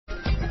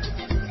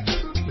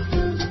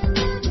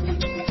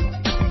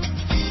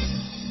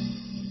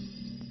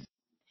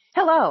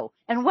Hello,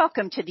 and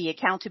welcome to the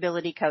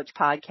Accountability Coach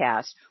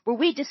podcast, where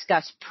we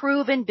discuss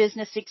proven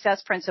business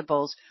success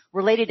principles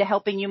related to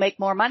helping you make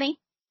more money,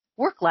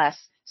 work less,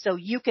 so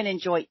you can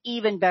enjoy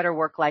even better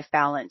work-life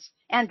balance.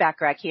 And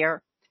Backrack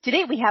here.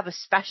 Today we have a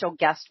special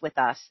guest with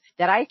us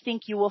that I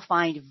think you will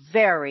find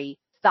very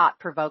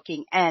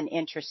thought-provoking and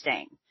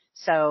interesting.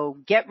 So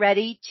get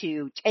ready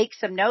to take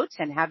some notes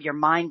and have your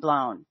mind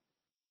blown.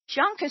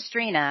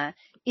 Castrina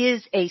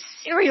is a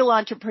serial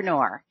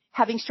entrepreneur,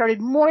 having started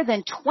more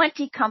than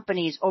 20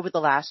 companies over the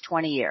last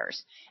 20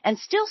 years, and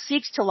still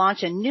seeks to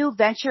launch a new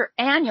venture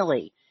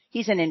annually.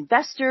 He's an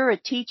investor, a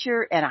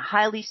teacher, and a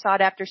highly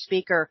sought-after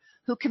speaker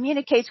who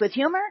communicates with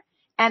humor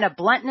and a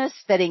bluntness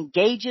that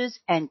engages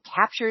and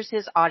captures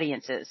his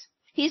audiences.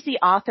 He's the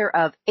author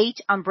of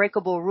 8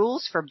 Unbreakable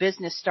Rules for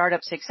Business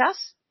Startup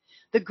Success,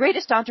 The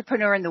Greatest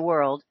Entrepreneur in the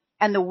World,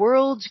 and The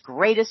World's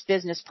Greatest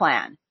Business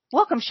Plan.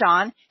 Welcome,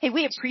 Sean. Hey,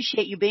 we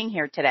appreciate you being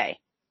here today.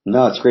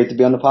 No, it's great to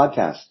be on the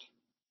podcast.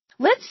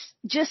 Let's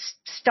just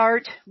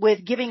start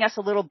with giving us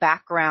a little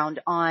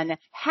background on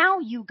how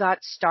you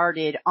got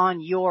started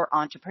on your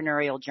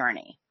entrepreneurial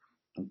journey.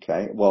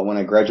 Okay. Well, when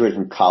I graduated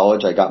from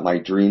college, I got my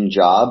dream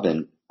job,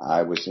 and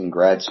I was in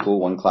grad school,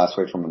 one class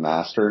away from a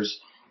master's.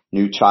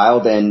 New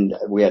child, and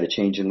we had a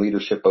change in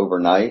leadership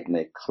overnight, and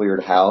they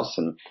cleared house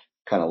and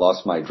kind of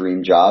lost my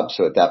dream job.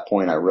 So at that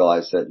point, I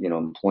realized that,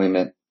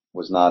 employment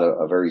was not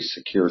a very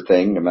secure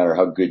thing, no matter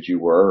how good you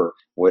were or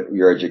what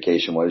your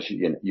education was.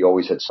 You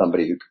always had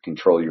somebody who could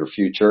control your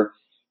future.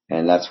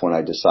 And that's when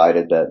I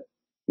decided that,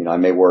 I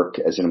may work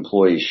as an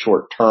employee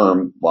short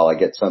term while I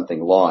get something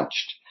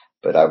launched,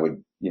 but I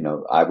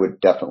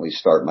would definitely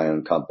start my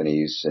own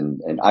companies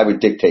and I would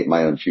dictate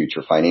my own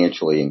future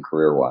financially and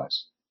career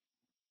wise.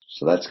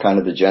 So that's kind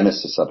of the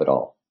genesis of it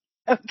all.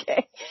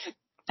 Okay.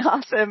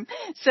 Awesome.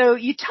 So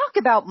you talk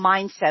about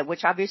mindset,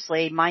 which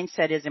obviously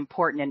mindset is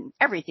important in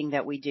everything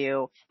that we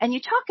do. And you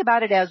talk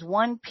about it as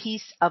one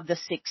piece of the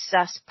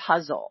success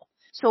puzzle.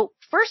 So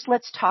first,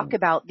 let's talk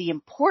about the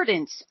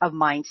importance of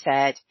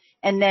mindset.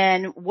 And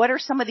then what are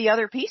some of the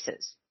other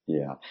pieces?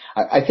 Yeah.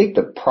 I think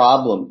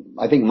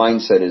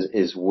mindset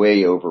is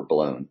way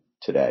overblown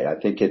today. I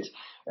think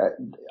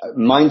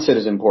mindset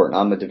is important.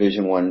 I'm a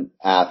Division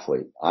I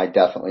athlete. I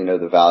definitely know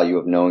the value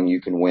of knowing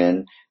you can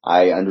win.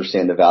 I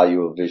understand the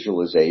value of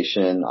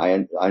visualization.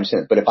 I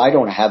understand. But if I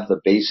don't have the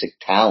basic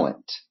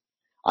talent,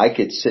 I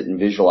could sit and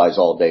visualize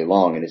all day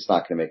long and it's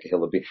not going to make a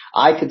hill of beans.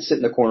 I could sit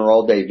in the corner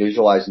all day,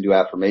 visualize and do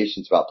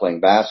affirmations about playing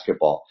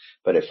basketball.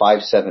 But at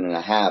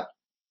 5'7.5"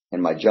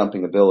 and my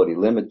jumping ability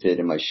limited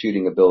and my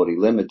shooting ability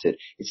limited,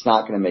 it's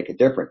not going to make a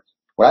difference.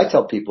 What I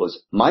tell people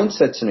is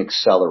mindset's an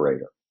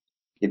accelerator.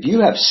 If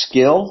you have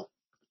skill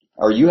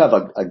or you have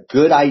a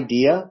good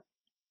idea,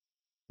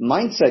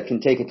 mindset can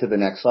take it to the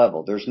next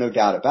level. There's no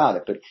doubt about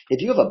it. But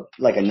if you have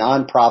a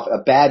nonprofit,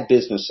 a bad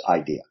business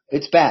idea,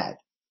 it's bad.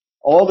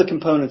 All the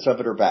components of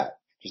it are bad.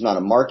 There's not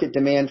a market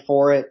demand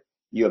for it.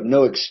 You have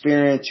no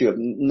experience. You have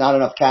not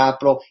enough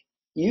capital.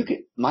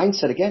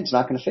 Mindset again is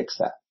not going to fix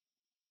that.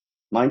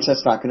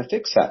 Mindset's not going to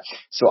fix that.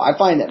 So I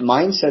find that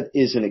mindset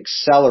is an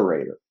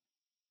accelerator,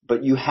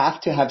 but you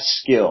have to have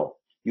skill.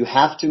 You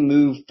have to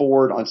move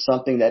forward on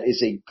something that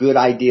is a good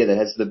idea, that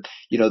has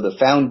the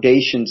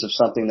foundations of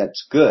something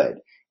that's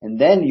good. And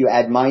then you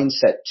add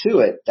mindset to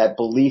it, that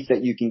belief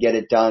that you can get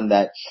it done,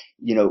 that,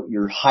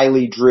 you're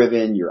highly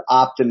driven, you're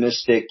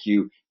optimistic,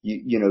 you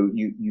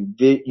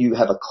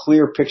have a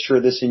clear picture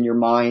of this in your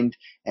mind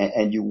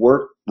and you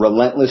work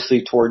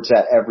relentlessly towards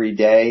that every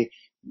day.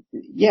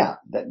 Yeah,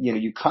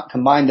 you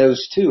combine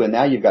those two and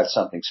now you've got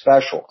something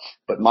special.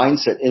 But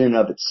mindset in and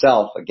of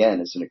itself,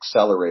 again, is an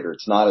accelerator.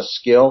 It's not a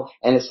skill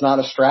and it's not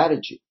a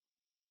strategy.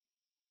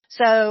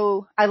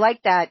 So I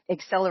like that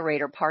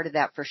accelerator part of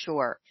that for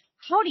sure.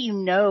 How do you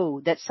know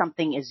that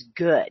something is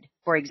good?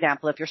 For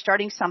example, if you're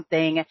starting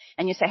something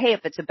and you say, hey,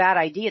 if it's a bad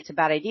idea, it's a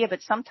bad idea.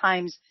 But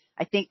sometimes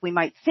I think we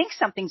might think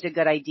something's a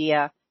good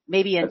idea,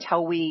 maybe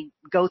until we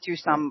go through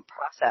some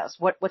process.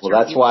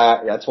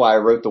 That's why I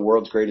wrote the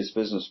World's Greatest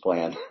Business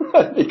Plan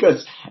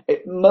because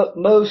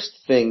most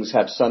things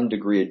have some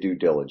degree of due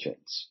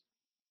diligence.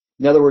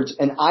 In other words,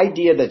 an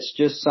idea that's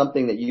just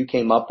something that you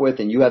came up with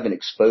and you haven't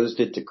exposed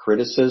it to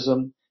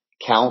criticism,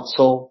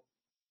 counsel,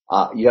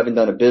 you haven't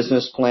done a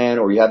business plan,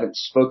 or you haven't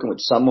spoken with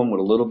someone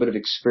with a little bit of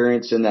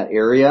experience in that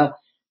area.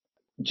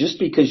 Just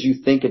because you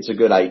think it's a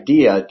good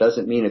idea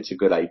doesn't mean it's a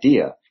good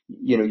idea.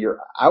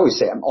 I always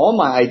say all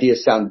my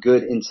ideas sound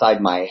good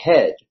inside my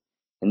head,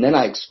 and then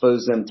I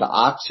expose them to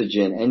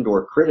oxygen and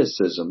or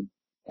criticism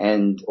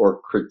or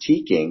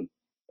critiquing,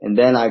 and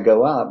then I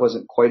go, it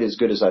wasn't quite as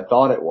good as I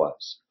thought it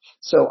was.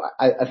 So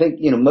I think,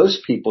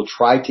 most people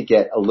try to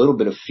get a little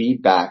bit of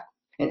feedback,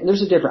 and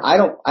there's a difference. I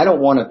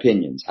don't want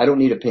opinions. I don't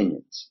need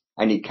opinions.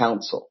 I need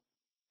counsel.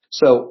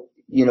 So,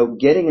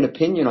 getting an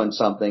opinion on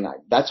something,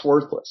 that's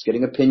worthless.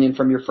 Getting opinion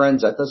from your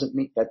friends, that doesn't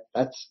mean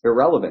that's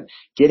irrelevant.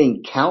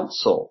 Getting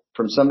counsel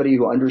from somebody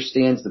who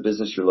understands the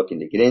business you're looking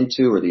to get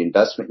into or the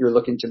investment you're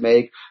looking to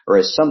make or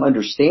has some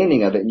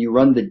understanding of it, and you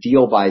run the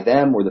deal by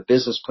them or the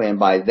business plan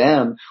by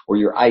them or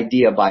your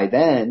idea by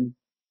them,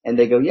 and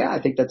they go, yeah,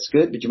 I think that's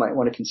good, but you might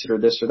want to consider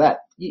this or that.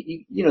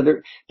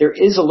 There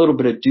is a little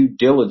bit of due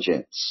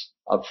diligence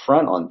up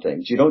front on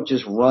things. You don't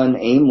just run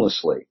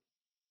aimlessly,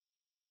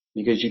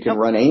 because you can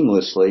run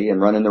aimlessly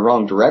and run in the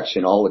wrong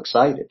direction, all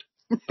excited,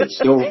 but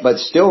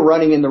still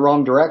running in the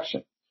wrong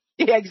direction.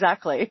 Yeah,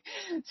 exactly.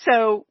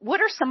 So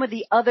what are some of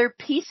the other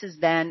pieces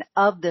then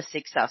of the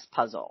success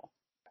puzzle?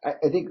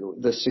 I think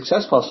the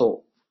success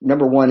puzzle,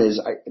 number one is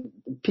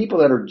people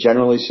that are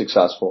generally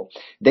successful,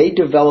 they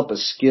develop a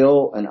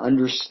skill, an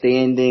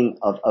understanding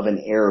of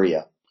an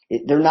area.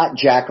 They're not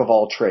jack of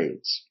all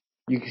trades.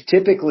 You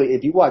typically,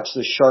 if you watch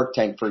the Shark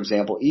Tank, for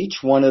example, each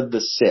one of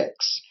the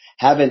 6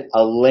 have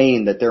a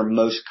lane that they're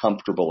most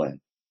comfortable in.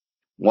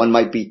 One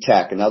might be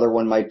tech, another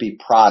one might be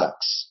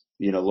products.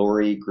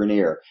 Lori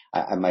Grenier.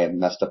 I might have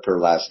messed up her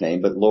last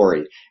name, but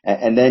Lori.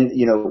 And then,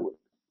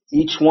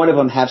 each one of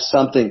them have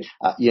something.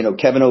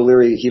 Kevin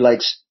O'Leary, he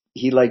likes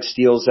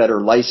deals that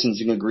are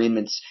licensing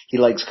agreements. He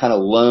likes kind of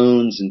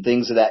loans and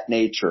things of that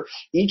nature.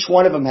 Each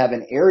one of them have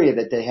an area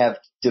that they have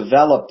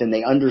developed and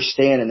they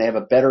understand, and they have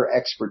a better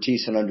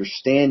expertise and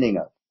understanding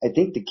of. I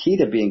think the key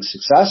to being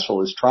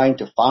successful is trying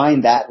to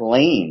find that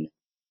lane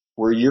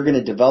where you're going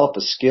to develop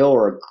a skill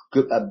or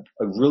a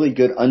really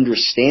good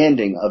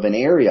understanding of an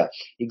area.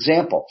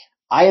 Example,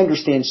 I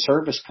understand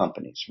service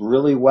companies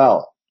really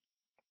well,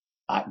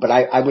 but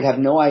I would have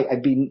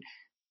I'd be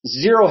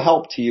zero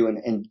help to you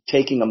in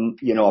taking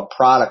a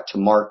product to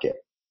market.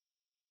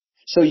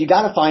 So you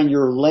got to find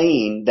your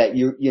lane that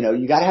you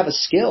got to have a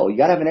skill, you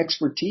got to have an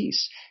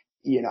expertise.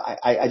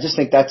 I just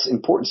think that's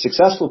important.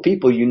 Successful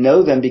people,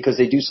 them because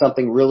they do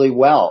something really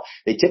well.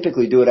 They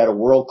typically do it at a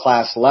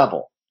world-class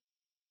level.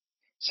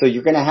 So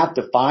you're going to have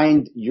to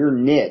find your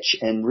niche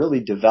and really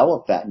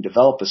develop that and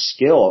develop a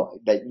skill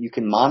that you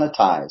can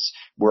monetize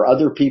where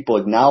other people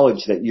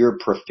acknowledge that you're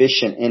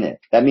proficient in it.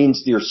 That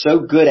means you're so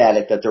good at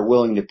it that they're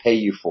willing to pay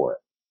you for it.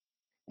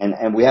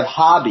 And we have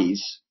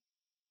hobbies,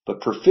 but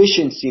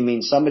proficiency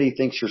means somebody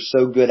thinks you're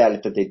so good at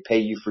it that they'd pay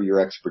you for your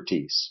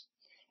expertise.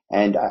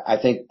 And I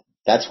think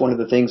that's one of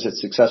the things that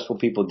successful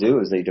people do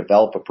is they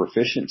develop a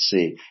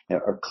proficiency,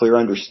 a clear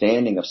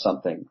understanding of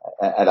something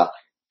at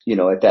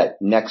that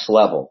next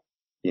level.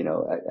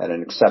 At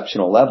an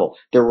exceptional level.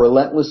 They're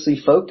relentlessly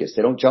focused.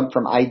 They don't jump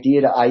from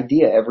idea to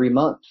idea every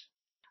month.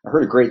 I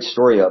heard a great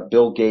story of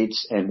Bill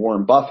Gates and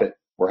Warren Buffett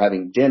were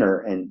having dinner,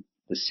 and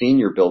the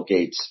senior Bill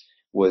Gates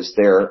was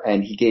there,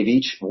 and he gave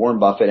each Warren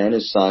Buffett and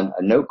his son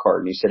a note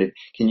card, and he said,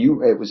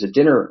 it was a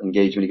dinner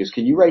engagement. He goes,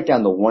 can you write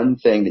down the one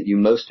thing that you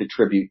most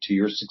attribute to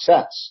your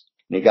success?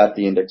 And he got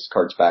the index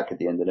cards back at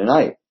the end of the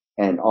night.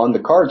 And on the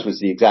cards was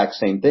the exact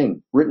same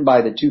thing, written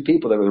by the 2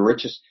 people that were the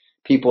richest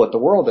people at the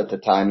world at the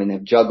time and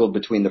have juggled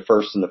between the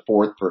first and the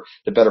fourth for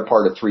the better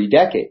part of 3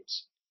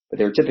 decades. But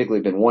they were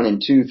typically been 1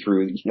 and 2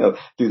 through the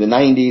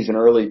 90s and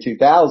early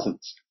 2000s,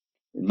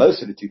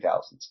 most of the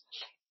 2000s.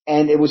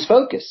 And it was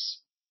focus.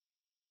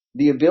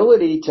 The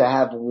ability to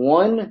have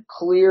one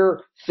clear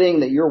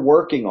thing that you're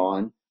working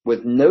on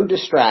with no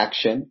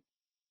distraction,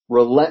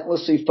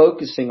 relentlessly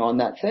focusing on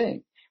that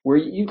thing. Where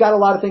you've got a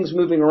lot of things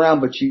moving around,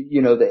 but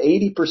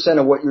the 80%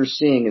 of what you're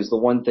seeing is the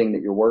one thing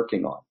that you're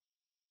working on.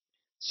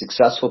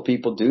 Successful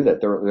people do that.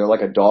 They're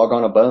like a dog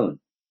on a bone.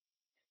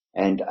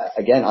 And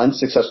again,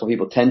 unsuccessful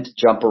people tend to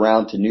jump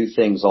around to new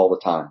things all the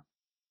time.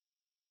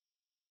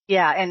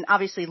 Yeah, and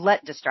obviously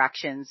let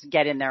distractions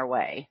get in their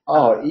way.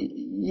 Oh,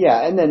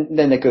 yeah. And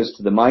then it goes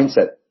to the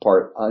mindset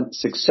part.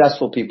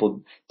 Successful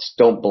people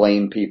don't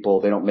blame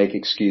people. They don't make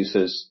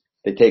excuses.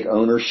 They take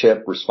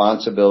ownership,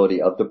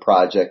 responsibility of the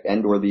project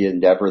and or the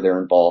endeavor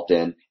they're involved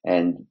in,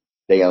 and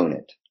they own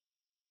it.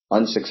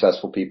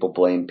 Unsuccessful people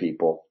blame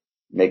people,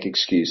 make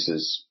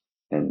excuses.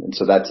 And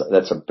so that's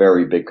a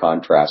very big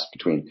contrast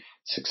between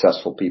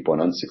successful people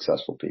and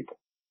unsuccessful people.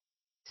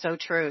 So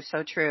true,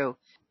 so true.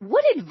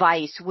 What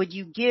advice would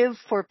you give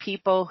for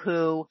people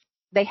who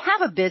they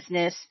have a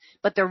business,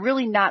 but they're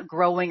really not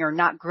growing or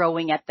not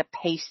growing at the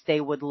pace they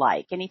would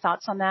like? Any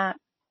thoughts on that?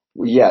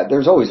 Yeah,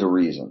 there's always a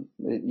reason.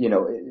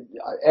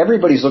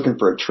 Everybody's looking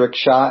for a trick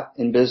shot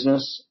in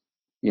business.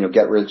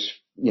 Get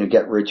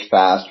rich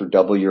fast or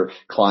double your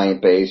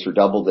client base or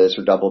double this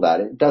or double that.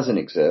 It doesn't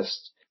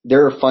exist.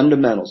 There are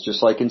fundamentals,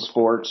 just like in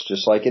sports,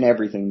 just like in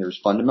everything,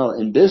 there's fundamental.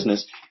 In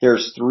business,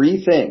 there's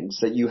 3 things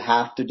that you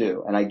have to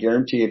do. And I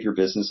guarantee if your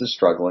business is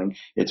struggling,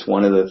 it's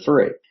one of the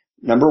 3.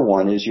 Number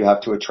 1 is you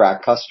have to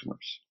attract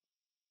customers.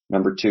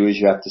 Number 2 is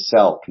you have to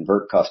sell,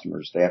 convert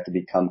customers. They have to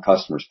become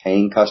customers,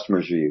 paying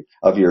customers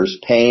of yours,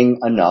 paying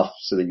enough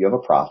so that you have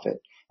a profit.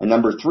 And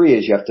number 3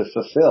 is you have to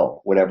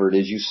fulfill whatever it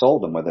is you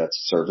sold them, whether that's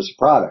a service or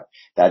product.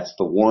 That's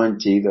the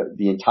warranty,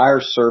 the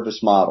entire service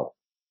model.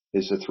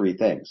 Is the 3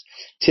 things.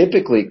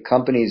 Typically,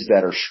 companies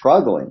that are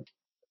struggling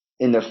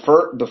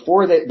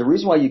the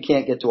reason why you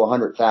can't get to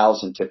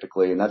 100,000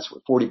 typically, and that's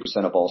 40%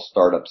 of all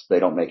startups, they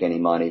don't make any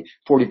money.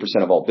 40%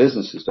 of all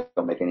businesses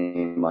don't make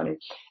any money.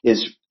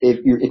 Is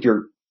if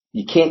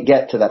you can't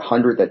get to that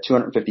 100, that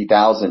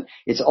 250,000,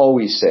 it's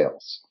always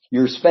sales.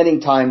 You're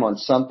spending time on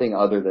something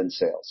other than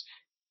sales.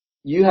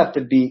 You have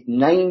to be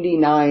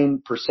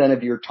 99%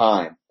 of your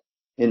time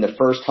in the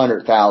first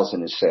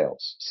 100,000 is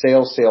sales.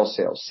 Sales, sales,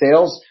 sales.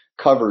 Sales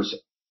covers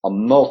a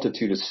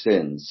multitude of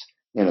sins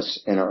in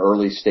an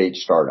early stage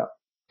startup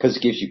because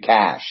it gives you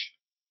cash.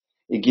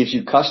 It gives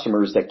you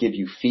customers that give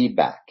you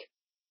feedback.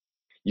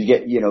 You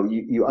get,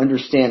 you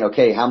understand,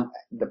 okay, how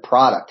the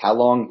product, how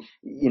long,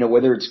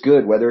 whether it's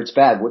good, whether it's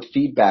bad, what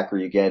feedback are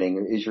you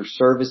getting? Is your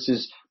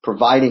services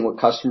providing what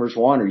customers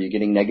want? Are you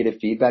getting negative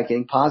feedback,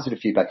 getting positive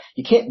feedback?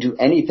 You can't do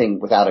anything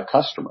without a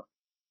customer.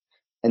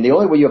 And the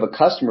only way you have a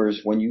customer is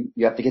when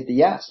you have to get the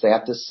yes. They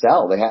have to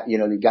sell.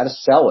 You got to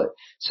sell it.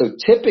 So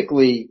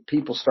typically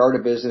people start a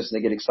business and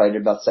they get excited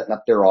about setting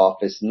up their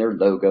office and their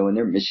logo and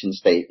their mission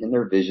statement and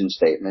their vision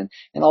statement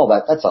and all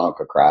that. That's a hunk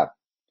of crap.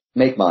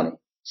 Make money.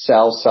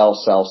 Sell, sell,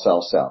 sell,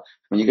 sell, sell.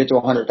 When you get to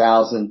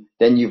 100,000,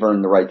 then you've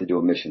earned the right to do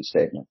a mission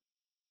statement.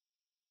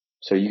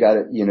 So you got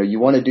to, you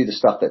want to do the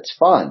stuff that's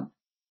fun.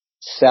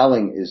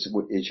 Selling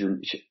is your,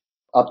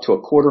 up to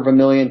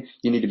 $250,000.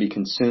 You need to be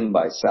consumed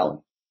by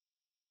selling.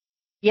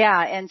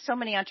 Yeah, and so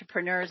many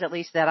entrepreneurs, at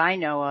least that I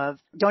know of,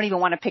 don't even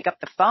want to pick up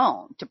the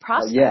phone to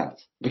prospect. Yeah,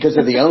 because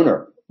they're the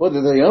owner. Well,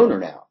 they're the owner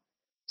now.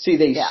 See,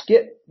 they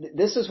skip.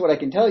 This is what I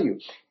can tell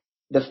you.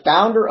 The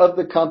founder of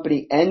the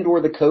company and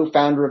or the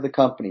co-founder of the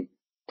company,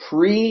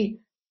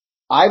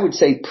 I would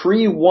say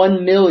pre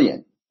 1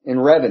 million in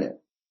revenue,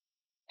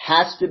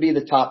 has to be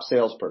the top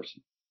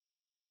salesperson.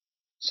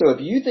 So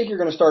if you think you're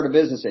going to start a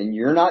business and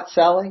you're not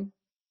selling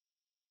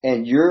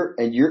and you're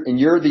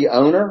the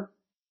owner,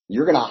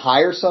 you're going to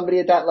hire somebody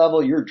at that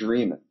level, you're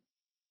dreaming,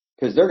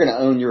 because they're going to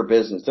own your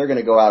business. They're going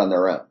to go out on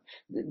their own.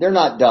 They're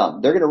not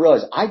dumb. They're going to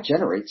realize I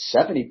generate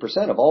 70%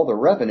 of all the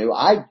revenue.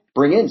 I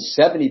bring in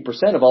 70%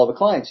 of all the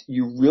clients.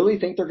 You really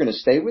think they're going to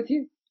stay with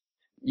you?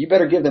 You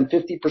better give them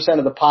 50%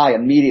 of the pie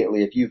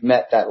immediately if you've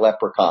met that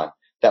leprechaun,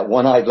 that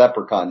one-eyed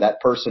leprechaun,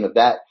 that person of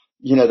that,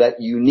 that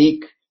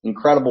unique,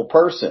 incredible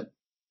person.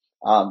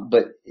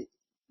 But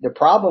the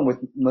problem with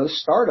most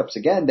startups,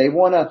 again,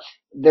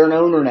 they're an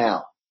owner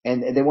now.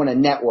 And they want to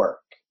network.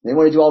 They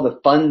want to do all the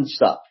fun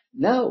stuff.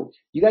 No,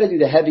 you got to do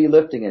the heavy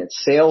lifting, and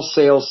it's sales,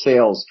 sales,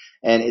 sales.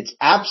 And it's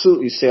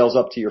absolutely sales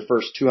up to your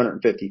first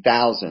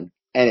 250,000.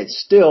 And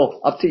it's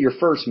still up to your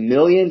first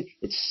million.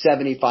 It's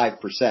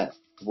 75%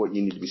 of what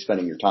you need to be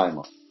spending your time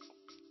on.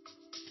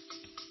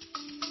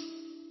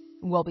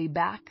 We'll be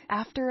back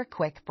after a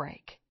quick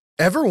break.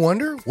 Ever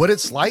wonder what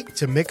it's like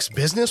to mix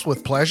business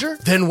with pleasure?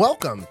 Then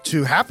welcome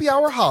to Happy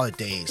Hour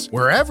Holidays,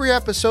 where every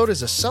episode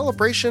is a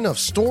celebration of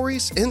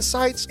stories,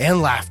 insights, and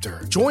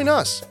laughter. Join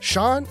us,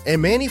 Sean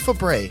and Manny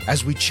Fabre,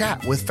 as we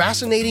chat with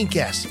fascinating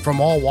guests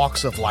from all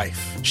walks of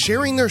life,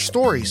 sharing their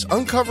stories,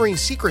 uncovering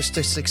secrets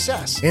to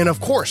success, and of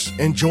course,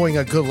 enjoying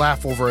a good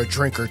laugh over a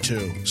drink or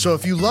two. So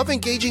if you love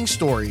engaging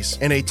stories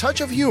and a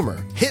touch of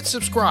humor, hit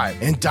subscribe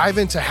and dive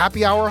into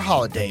Happy Hour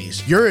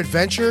Holidays. Your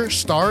adventure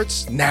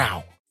starts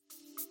now.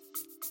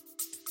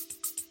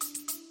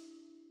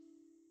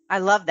 I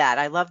love that.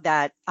 I love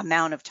that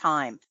amount of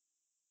time.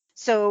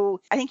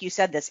 So I think you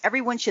said this,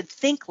 everyone should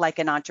think like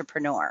an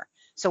entrepreneur.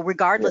 So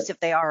regardless if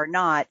they are or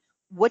not,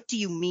 what do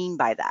you mean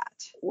by that?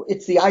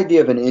 It's the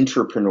idea of an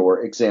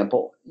entrepreneur.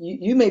 Example,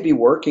 you may be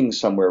working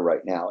somewhere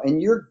right now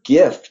and your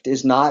gift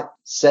is not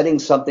setting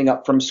something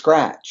up from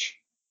scratch,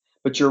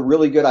 but you're a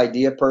really good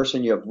idea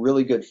person. You have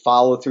really good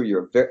follow through.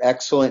 You're a very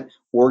excellent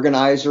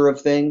organizer of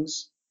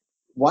things.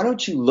 Why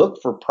don't you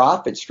look for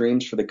profit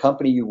streams for the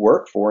company you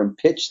work for and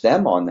pitch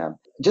them on them?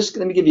 Just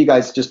let me give you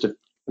guys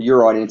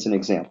your audience an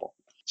example.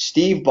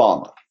 Steve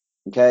Ballmer,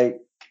 okay,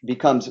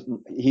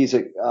 he's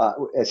a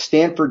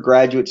Stanford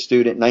graduate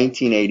student,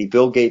 1980.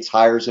 Bill Gates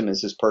hires him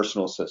as his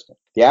personal assistant.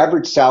 The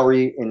average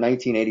salary in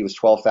 1980 was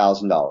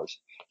 $12,000.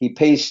 He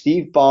pays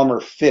Steve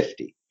Ballmer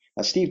 $50,000.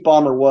 Now, Steve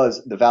Ballmer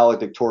was the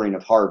valedictorian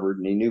of Harvard,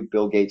 and he knew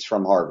Bill Gates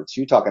from Harvard. So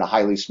you're talking a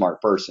highly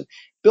smart person.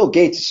 Bill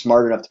Gates is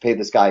smart enough to pay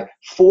this guy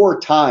 4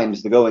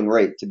 times the going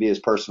rate to be his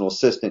personal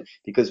assistant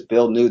because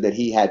Bill knew that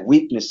he had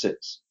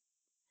weaknesses.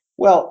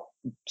 Well,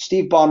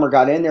 Steve Ballmer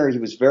got in there. He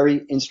was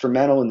very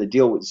instrumental in the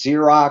deal with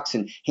Xerox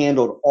and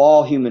handled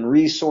all human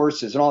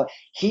resources and all.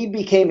 He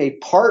became a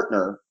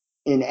partner,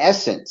 in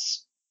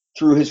essence,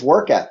 through his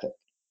work ethic,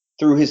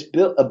 through his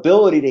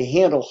ability to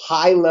handle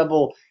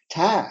high-level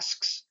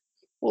tasks.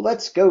 Well,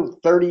 let's go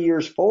 30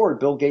 years forward.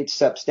 Bill Gates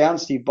steps down.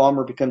 Steve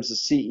Ballmer becomes the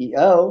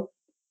CEO.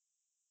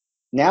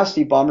 Now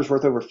Steve Ballmer's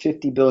worth over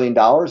 $50 billion.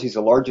 He's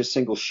the largest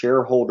single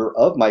shareholder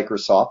of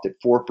Microsoft at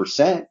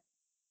 4%.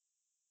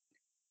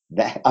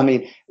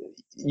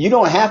 You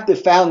don't have to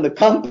found the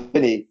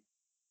company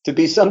to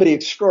be somebody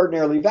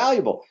extraordinarily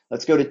valuable.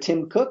 Let's go to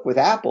Tim Cook with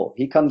Apple.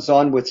 He comes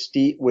on with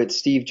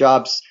Steve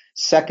Jobs'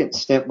 second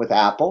stint with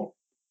Apple.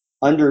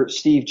 Under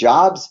Steve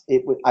Jobs,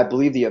 I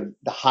believe the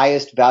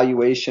highest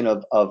valuation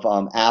of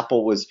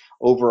Apple was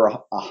over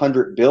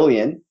 $100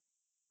 billion.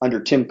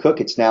 Under Tim Cook,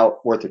 it's now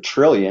worth $1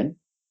 trillion.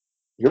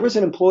 Here was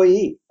an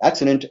employee.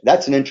 That's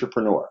an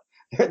entrepreneur.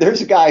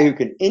 There's a guy who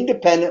can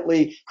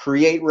independently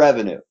create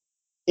revenue,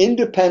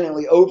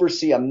 independently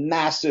oversee a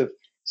massive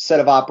set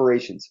of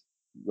operations.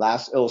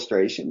 Last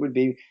illustration would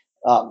be,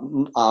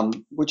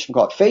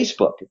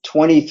 Facebook. At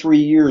 23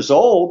 years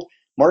old,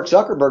 Mark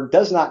Zuckerberg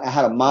does not know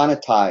how to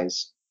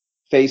monetize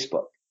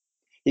Facebook.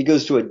 He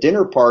goes to a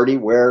dinner party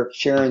where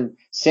Sharon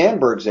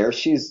Sandberg's there.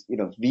 She's,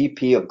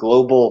 VP of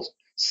global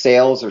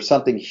sales or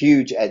something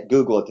huge at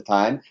Google at the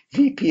time,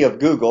 VP of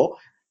Google.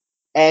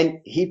 And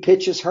he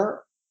pitches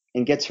her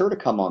and gets her to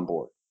come on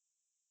board.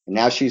 And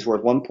now she's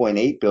worth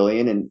 1.8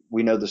 billion. And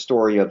we know the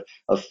story of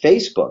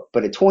Facebook.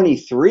 But at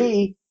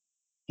 23,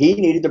 he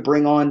needed to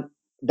bring on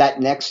that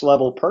next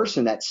level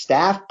person, that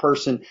staff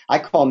person. I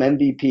call them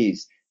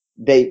MVPs.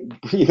 They,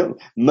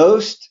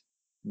 most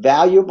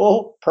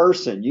valuable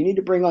person. You need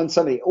to bring on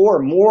somebody, or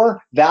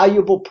more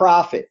valuable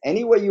profit.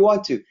 Any way you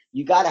want to.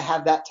 You got to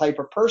have that type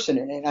of person.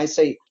 And I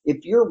say,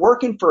 if you're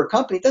working for a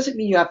company, it doesn't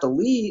mean you have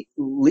to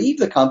leave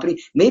the company.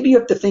 Maybe you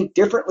have to think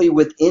differently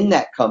within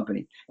that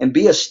company and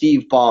be a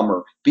Steve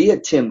Ballmer, be a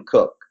Tim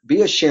Cook,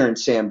 be a Sharon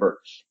Sandberg.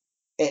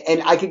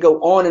 And I could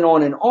go on and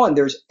on and on.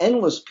 There's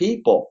endless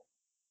people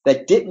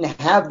that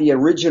didn't have the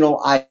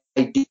original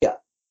idea,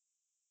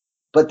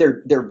 but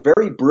they're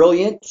very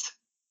brilliant,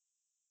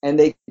 and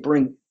they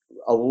bring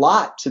a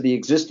lot to the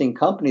existing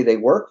company they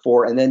work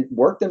for, and then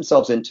work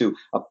themselves into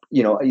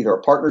either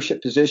a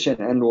partnership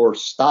position and or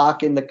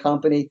stock in the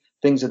company,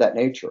 things of that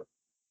nature.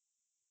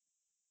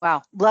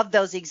 Wow. Love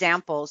those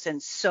examples,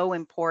 and so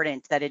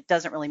important that it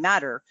doesn't really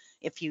matter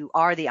if you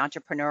are the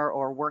entrepreneur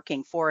or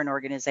working for an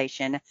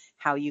organization,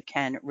 how you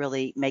can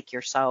really make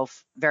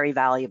yourself very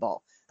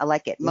valuable. I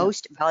like it. Yeah.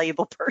 Most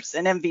valuable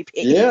person, MVP.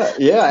 Yeah.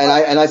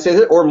 And I say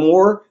that, or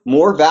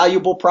more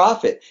valuable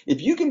profit.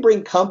 If you can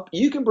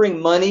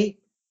bring money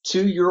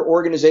to your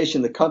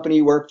organization, the company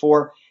you work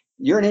for,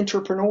 you're an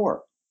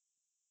entrepreneur.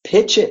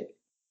 Pitch it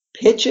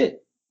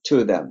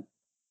to them.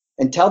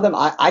 And tell them,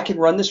 I can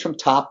run this from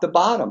top to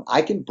bottom.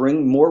 I can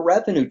bring more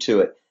revenue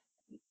to it.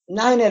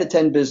 9 out of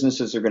 10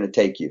 businesses are going to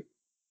take you.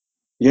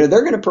 They're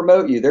going to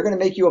promote you. They're going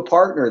to make you a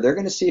partner. They're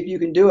going to see if you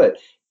can do it.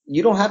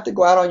 You don't have to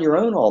go out on your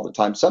own all the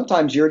time.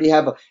 Sometimes you already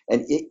have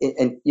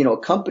a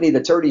company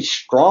that's already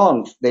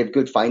strong. They have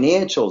good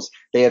financials.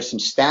 They have some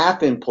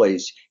staff in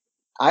place.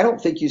 I don't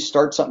think you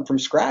start something from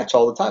scratch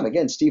all the time.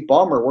 Again, Steve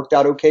Ballmer worked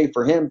out okay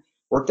for him,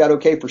 worked out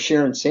okay for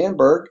Sharon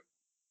Sandberg,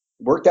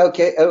 worked out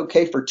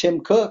okay for Tim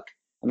Cook.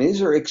 I mean,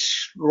 these are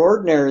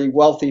extraordinarily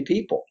wealthy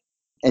people,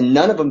 and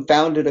none of them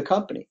founded a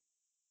company.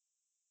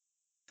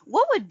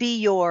 What would be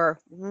your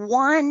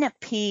one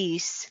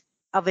piece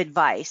of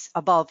advice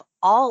above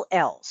all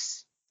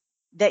else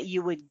that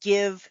you would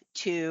give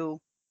to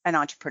an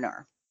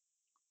entrepreneur?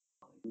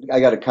 I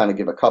got to kind of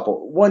give a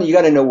couple. One, you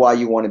got to know why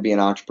you want to be an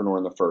entrepreneur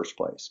in the first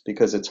place,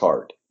 because it's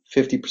hard.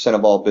 50%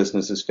 of all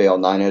businesses fail.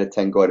 9 out of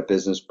 10 go out of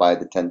business by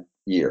the 10th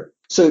year.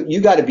 So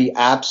you got to be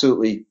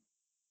absolutely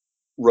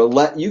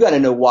you got to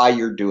know why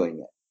you're doing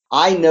it.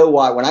 I know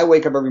why. When I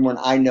wake up every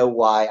morning, I know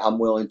why I'm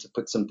willing to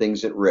put some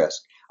things at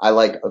risk. I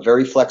like a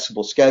very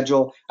flexible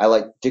schedule. I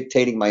like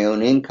dictating my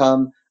own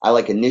income. I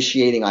like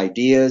initiating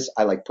ideas.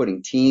 I like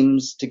putting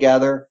teams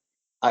together.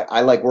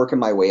 I like working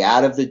my way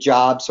out of the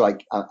job. So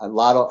a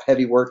lot of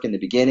heavy work in the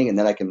beginning, and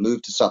then I can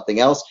move to something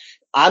else.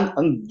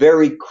 I'm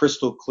very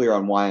crystal clear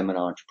on why I'm an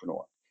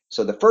entrepreneur.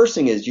 So the first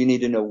thing is you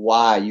need to know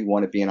why you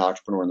want to be an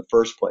entrepreneur in the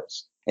first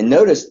place. And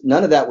notice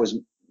none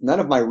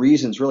of my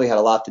reasons really had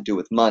a lot to do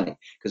with money,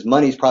 because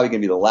money is probably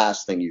going to be the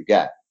last thing you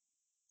get.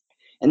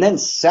 And then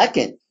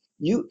second,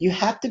 you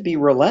have to be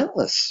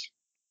relentless.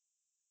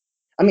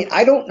 I mean,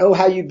 I don't know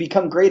how you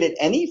become great at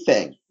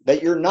anything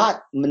that you're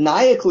not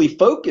maniacally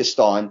focused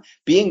on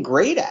being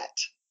great at.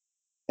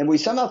 And we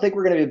somehow think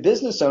we're going to be a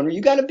business owner.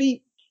 You got to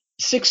be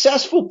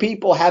successful.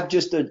 People have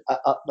just a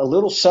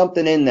little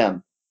something in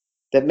them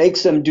that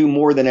makes them do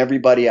more than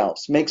everybody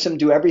else, makes them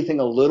do everything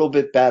a little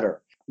bit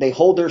better. They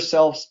hold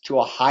themselves to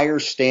a higher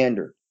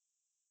standard.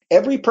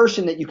 Every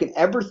person that you can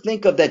ever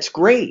think of that's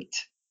great,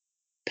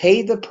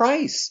 pay the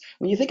price.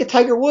 When you think of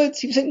Tiger Woods,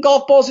 he was hitting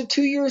golf balls at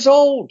 2 years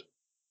old.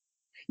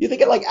 You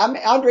think of like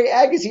Andre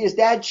Agassi, his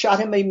dad shot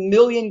him 1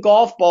 million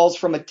golf balls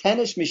from a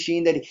tennis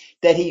machine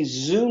that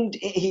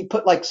he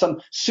put like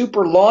some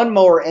super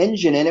lawnmower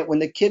engine in it when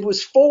the kid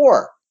was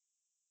 4.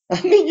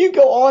 I mean, you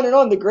go on and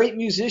on. The great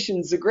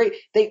musicians,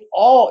 they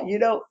all,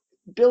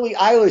 Billie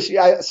Eilish,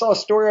 I saw a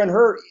story on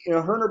her,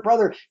 her and her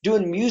brother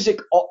doing music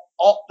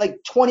all like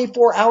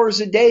 24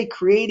 hours a day,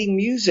 creating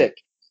music.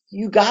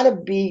 You got to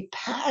be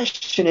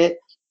passionate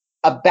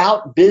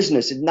about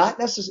business, and not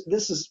necessarily.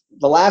 This is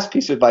the last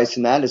piece of advice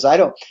in that is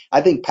I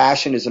think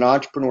passion is an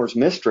entrepreneur's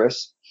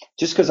mistress.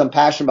 Just because I'm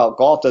passionate about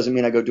golf doesn't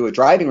mean I go do a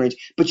driving range,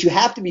 but you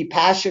have to be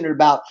passionate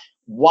about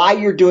why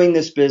you're doing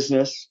this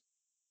business,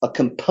 a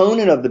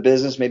component of the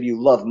business. Maybe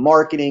you love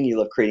marketing, you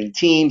love creating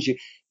teams. You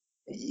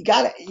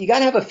got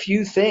to have a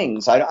few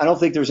things. I don't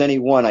think there's any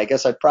one. I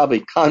guess I probably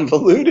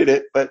convoluted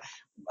it, but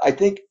I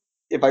think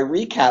if I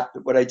recap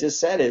what I just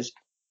said is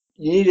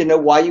you need to know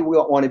why you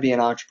want to be an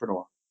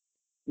entrepreneur.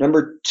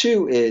 Number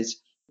 2 is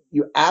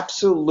you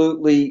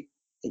absolutely,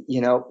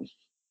 you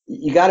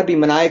got to be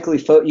maniacally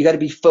you got to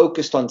be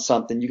focused on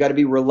something. You got to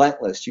be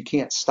relentless. You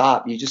can't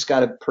stop. You just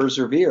got to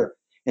persevere.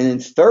 And then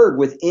third,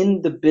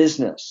 within the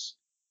business,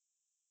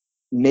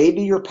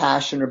 maybe you're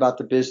passionate about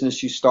the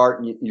business you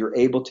start and you're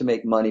able to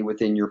make money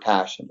within your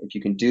passion. If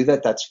you can do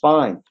that, that's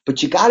fine.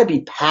 But you got to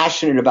be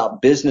passionate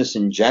about business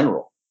in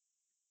general.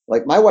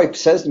 Like my wife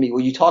says to me,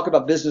 well, you talk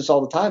about business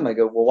all the time. I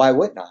go, well, why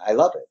wouldn't I? I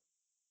love it.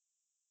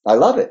 I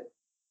love it.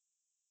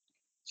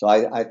 So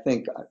I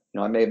think,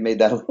 I may have made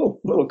that a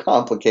little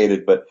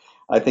complicated, but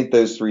I think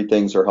those three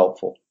things are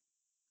helpful.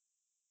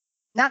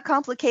 Not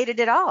complicated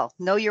at all.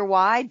 Know your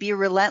why, be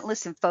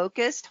relentless and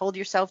focused, hold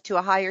yourself to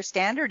a higher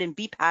standard, and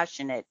be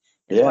passionate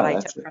is what I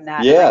took from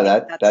that. Yeah, and I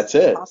think that's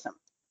it. Awesome.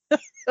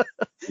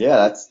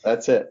 Yeah,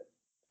 that's it.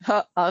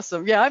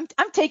 Awesome. Yeah,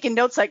 I'm taking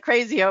notes like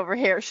crazy over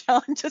here,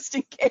 Sean, just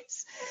in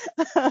case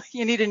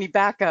you need any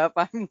backup.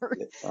 I'm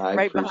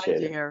right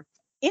behind you here.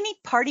 Any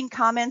parting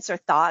comments or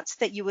thoughts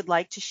that you would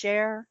like to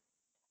share?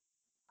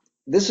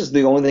 This is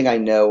the only thing I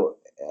know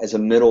as a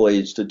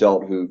middle-aged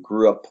adult who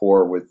grew up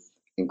poor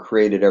and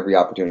created every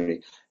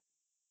opportunity.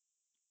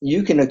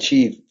 You can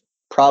achieve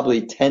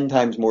probably 10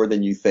 times more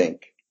than you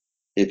think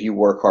if you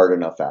work hard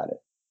enough at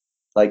it.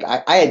 Like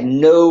I had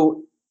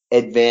no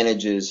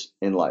advantages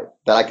in life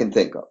that I can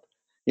think of.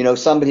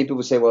 Some people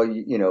would say, well,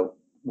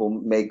 we'll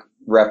make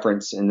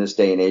reference in this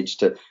day and age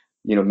to,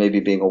 maybe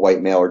being a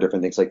white male or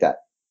different things like that.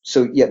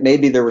 So yeah,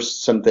 maybe there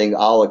was something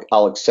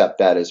I'll accept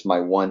that as my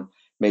one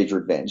major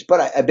advantage.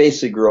 But I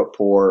basically grew up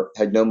poor,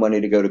 had no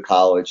money to go to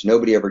college.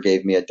 Nobody ever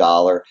gave me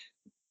 $1,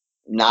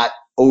 not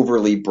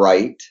overly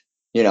bright,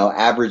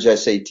 average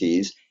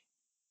SATs.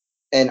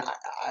 And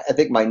I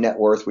think my net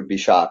worth would be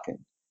shocking.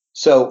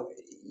 So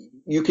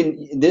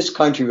in this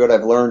country, what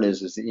I've learned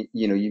is if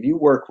you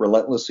work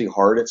relentlessly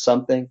hard at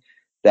something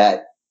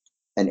that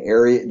an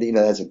area,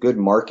 has a good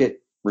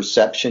market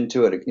reception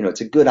to it,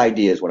 it's a good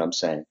idea is what I'm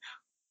saying.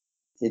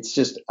 It's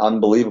just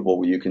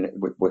unbelievable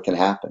what can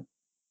happen.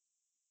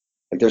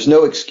 Like there's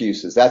no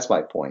excuses. That's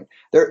my point.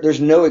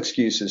 There's no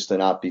excuses to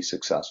not be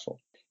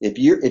successful. If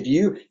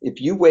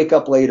you wake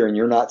up later and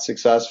you're not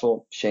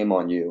successful, shame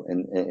on you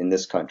in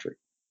this country.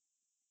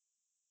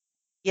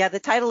 Yeah, the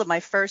title of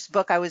my first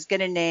book I was going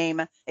to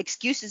name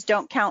Excuses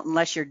Don't Count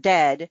Unless You're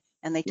Dead,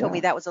 and they told me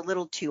that was a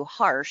little too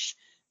harsh.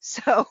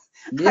 So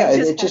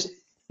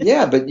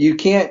yeah, but you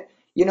can't,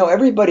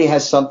 everybody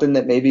has something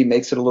that maybe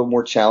makes it a little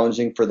more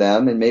challenging for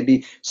them, and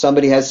maybe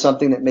somebody has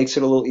something that makes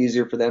it a little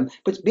easier for them.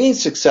 But being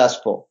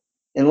successful,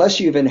 unless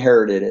you've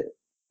inherited it,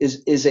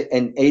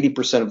 and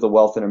 80% of the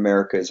wealth in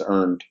America is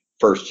earned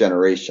first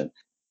generation.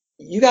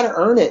 You got to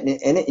earn it,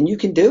 and you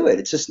can do it.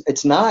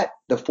 It's not,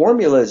 the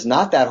formula is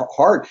not that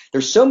hard.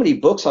 There's so many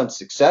books on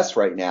success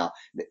right now.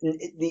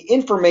 The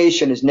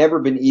information has never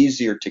been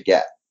easier to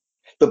get.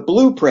 The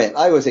blueprint,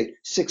 I always say,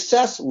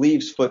 success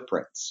leaves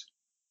footprints.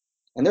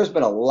 And there's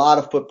been a lot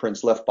of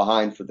footprints left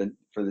behind for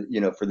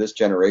this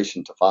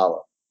generation to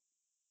follow.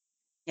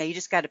 Yeah, you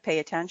just got to pay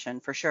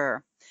attention for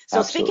sure. So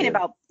Absolutely.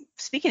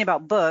 speaking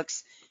about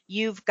books,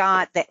 you've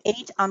got the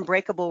 8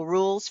 Unbreakable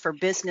Rules for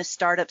Business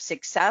Startup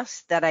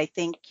Success that I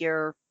think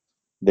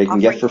they can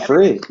get for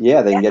free.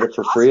 Yeah, they can get it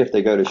for free if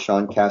they go to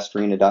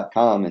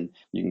SeanCastrina.com, and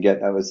you can get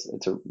it was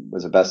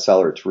a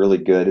bestseller. It's really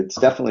good. It's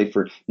definitely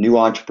for new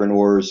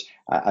entrepreneurs.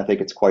 I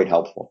think it's quite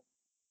helpful.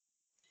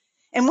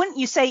 And wouldn't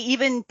you say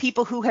even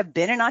people who have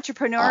been an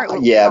entrepreneur? A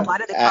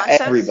lot of the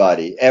concepts?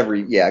 Everybody,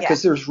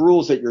 because there's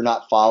rules that you're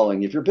not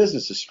following. If your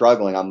business is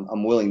struggling,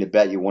 I'm willing to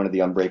bet you one of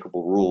the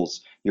unbreakable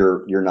rules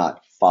you're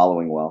not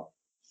following well.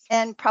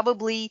 And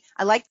probably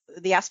I like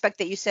the aspect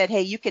that you said,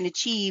 hey, you can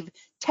achieve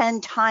 10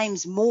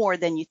 times more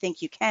than you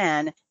think you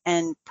can,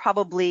 and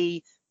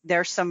probably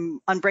there's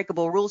some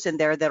unbreakable rules in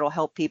there that'll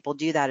help people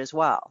do that as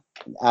well.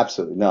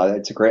 Absolutely. No, I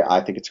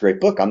think it's a great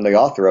book. I'm the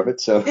author of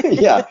it. So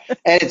yeah,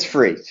 and it's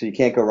free. So you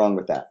can't go wrong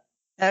with that.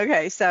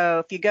 Okay. So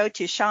if you go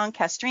to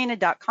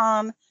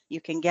SeanCastrina.com,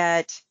 you can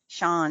get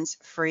Sean's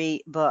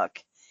free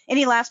book.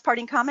 Any last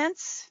parting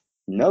comments?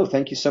 No,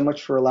 thank you so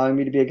much for allowing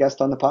me to be a guest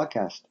on the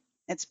podcast.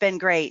 It's been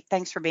great.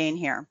 Thanks for being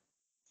here.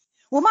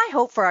 Well, my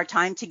hope for our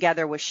time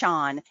together with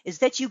Sean is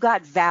that you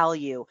got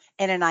value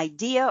and an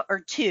idea or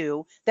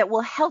two that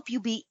will help you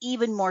be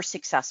even more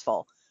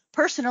successful,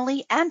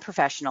 personally and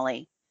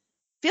professionally.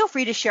 Feel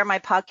free to share my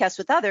podcast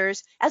with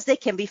others, as they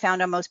can be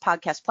found on most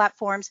podcast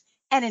platforms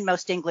and in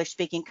most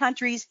English-speaking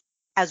countries,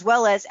 as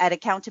well as at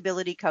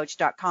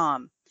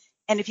accountabilitycoach.com.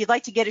 And if you'd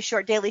like to get a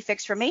short daily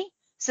fix from me,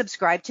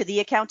 subscribe to the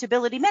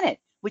Accountability Minute,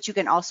 which you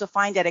can also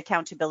find at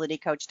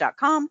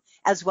accountabilitycoach.com,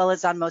 as well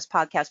as on most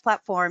podcast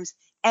platforms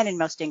and in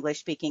most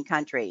English-speaking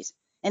countries.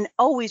 And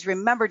always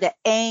remember to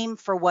aim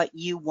for what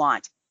you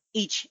want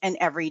each and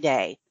every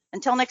day.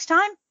 Until next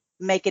time,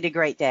 make it a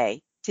great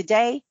day,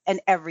 today and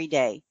every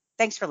day.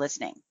 Thanks for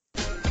listening.